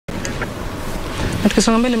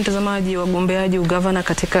Tukisonga mbele mtazamaji, wagombeaji ugavana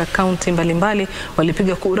katika kaunti mbalimbali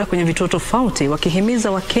walipiga kura kwenye vituo tofauti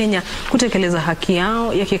wakihimiza Wakenya kutekeleza haki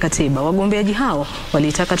yao ya kikatiba. Wagombeaji hao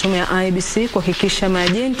waliitaka tume ya IEBC kuhakikisha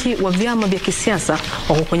maajenti wa vyama vya kisiasa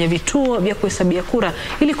wako kwenye vituo vya kuhesabia kura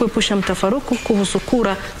ili kuepusha mtafaruku kuhusu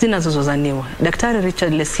kura zinazozozaniwa. Daktari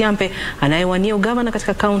Richard Lesiyampe anayewania ugavana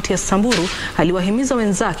katika kaunti ya Samburu aliwahimiza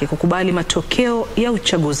wenzake kukubali matokeo ya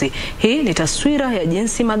uchaguzi. Hii ni taswira ya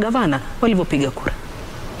jinsi magavana walivyopiga kura.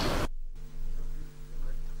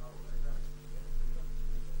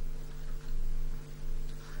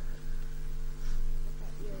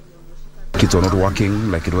 Kids are not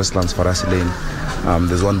working, like in Westlands, Farasi Lane.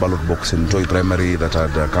 There's one ballot box in Toy Primary that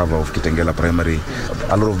had a cover of Kitengela Primary.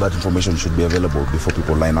 A lot of that information should be available before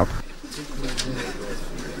people line up.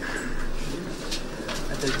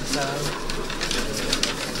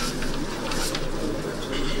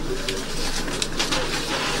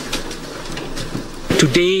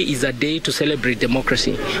 Today is a day to celebrate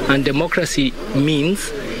democracy, and democracy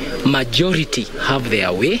means majority have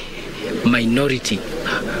their way, minority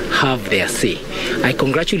have their say. I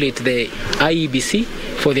congratulate the IEBC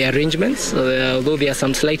for the arrangements, although there are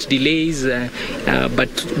some slight delays, but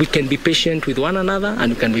we can be patient with one another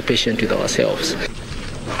and we can be patient with ourselves.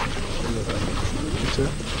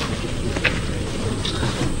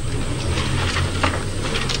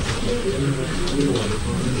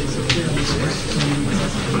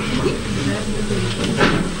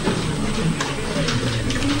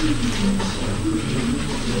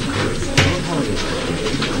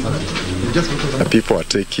 People are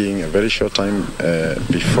taking a very short time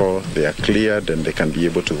before they are cleared and they can be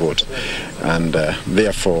able to vote. And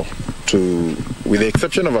therefore, with the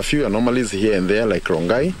exception of a few anomalies here and there, like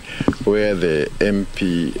Rongai, where the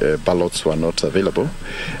MP ballots were not available,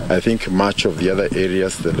 I think much of the other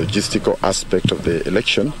areas, the logistical aspect of the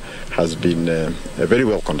election has been very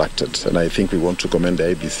well conducted. And I think we want to commend the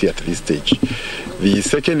IEBC at this stage. The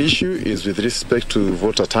second issue is with respect to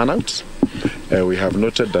voter turnout. We have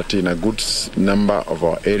noted that in a good number of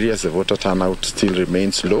our areas, the voter turnout still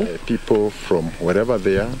remains low. People from wherever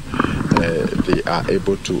they are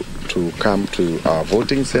able to come to our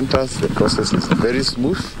voting centers. The process is very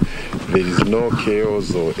smooth. There is no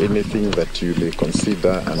chaos or anything that you may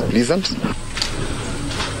consider unpleasant.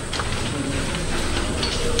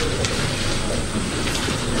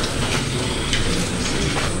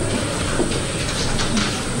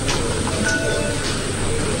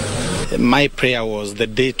 My prayer was the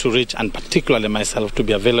day to reach, and particularly myself, to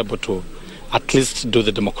be available to at least do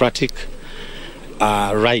the democratic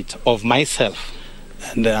right of myself,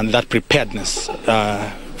 and that preparedness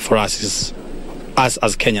for us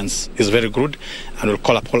as Kenyans is very good, and we'll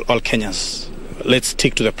call up all Kenyans. Let's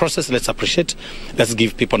stick to the process, let's appreciate, let's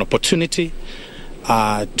give people an opportunity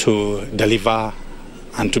to deliver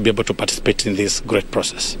and to be able to participate in this great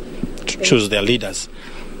process, to choose their leaders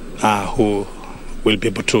who will be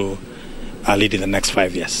able to lead in the next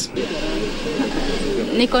 5 years.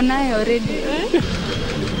 Niko nayo already.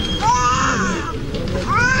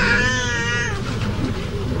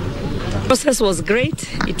 The process was great.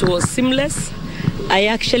 It was seamless. I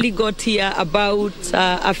actually got here about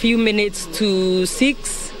a few minutes to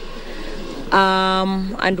 6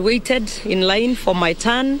 and waited in line for my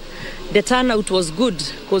turn. The turnout was good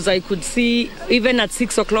because I could see even at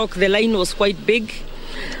 6 o'clock the line was quite big.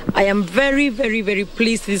 I am very, very, very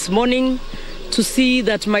pleased this morning to see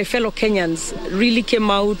that my fellow Kenyans really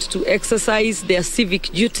came out to exercise their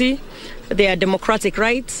civic duty, their democratic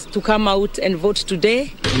rights, to come out and vote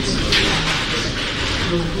today.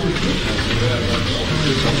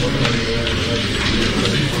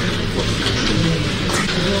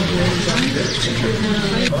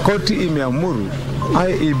 Koti imeamuru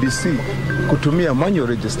IEBC kutumia manual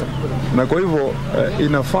register, na kwa hivyo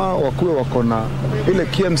inafaa wakuwe wako na ile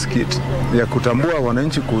KMS kit ya kutambua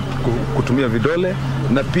wananchi kutumia vidole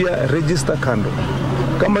na pia register kando.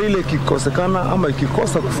 Kama ile ikikosekana ama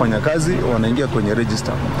ikikosa kufanya kazi, wanaingia kwenye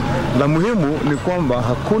register. La muhimu ni kwamba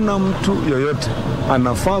hakuna mtu yoyote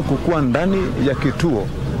anafaa kukua ndani ya kituo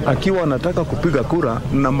akiwa anataka kupiga kura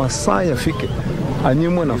na masaa yafike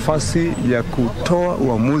anyimwe nafasi ya kutoa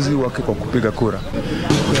uamuzi wake kwa kupiga kura.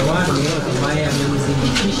 Ya wale ambaye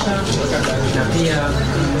amemzindikisha na pia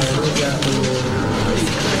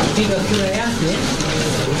kupiga kura yake,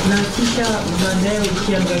 na kisha baadaye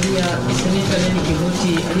ukiangalia seneta Leni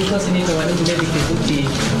Kivuti, alikuwa seneta wa Leni Kivuti,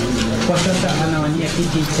 kwa sasa anawania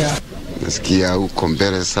kiti cha. Nasikia huko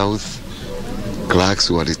Mbere South clerks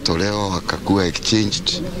walitolewa wakakuwa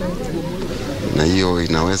exchanged, na hiyo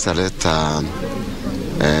inaweza leta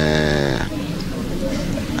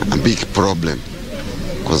a big problem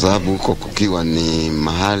kwa sababu huko kukiwa ni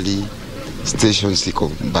mahali stations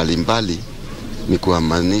iko mbalimbali, ni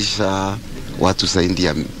kuamanisha watu zaidi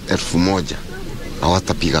ya 1,000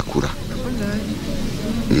 hawatapiga kura.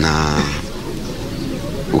 Na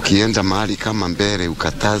ukienda mahali kama Mbere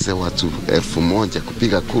ukataze watu 1,000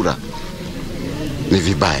 kupiga kura ni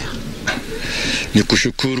vibaya. Ni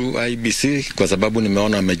kushukuru IEBC kwa sababu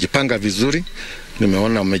nimeona wamejipanga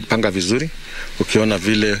vizuri. Ukiona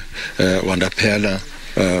vile wanapeana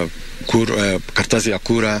karatasi ya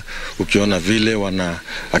kura, ukiona vile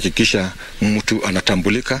wanahakikisha mtu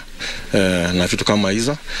anatambulika na vitu kama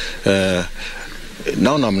hizo,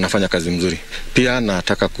 naona mnafanya kazi mzuri. Pia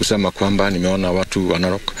nataka kusema kwamba nimeona watu wa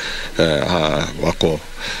Narok wako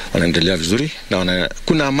wanaendelea vizuri na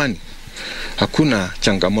kuna amani. Hakuna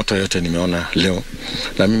changamoto yote nimeona leo.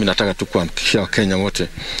 Na mimi nataka tu kuhakikishia Wakenya wote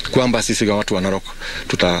kwamba sisi kama watu wa Narok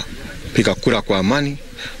tutapiga kura kwa amani,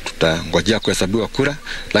 tutangojea kuhesabiwa kura,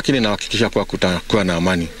 lakini nahakikisha kwa kutakuwa na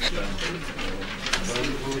amani.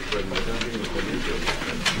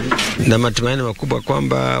 Na matumaini makubwa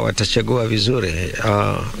kwamba watachagua vizuri.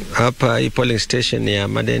 Hapa hii polling station ya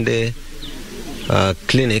Madende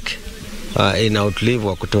clinic ina utulivu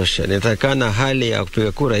wa kutosha. Inatakana hali ya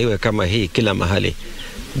kupiga kura iwe kama hii kila mahali,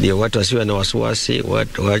 ndio watu wasiwe na wasiwasi,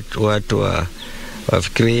 watu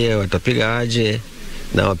wafikirie watapiga aje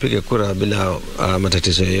na wapige kura bila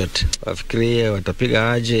matatizo yoyote. Wafikirie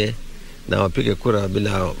watapiga aje na wapige kura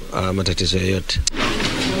bila matatizo yoyote.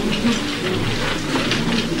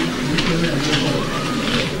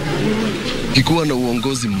 Kikuwa na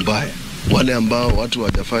uongozi mbaya, wale ambao watu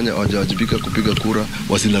hawajawajibika kupiga kura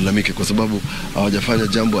wasilalamike, kwa sababu hawajafanya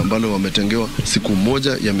jambo ambalo wametengewa siku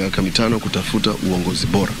moja ya miaka 5 kutafuta uongozi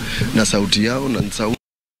bora. Na sauti yao na sauti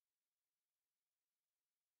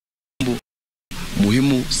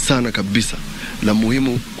muhimu sana kabisa, la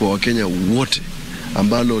muhimu kwa Wakenya wote,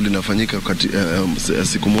 ambalo linafanyika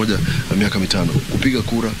siku moja ya miaka 5. Kupiga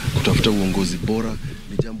kura, kutafuta uongozi bora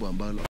ni jambo ambalo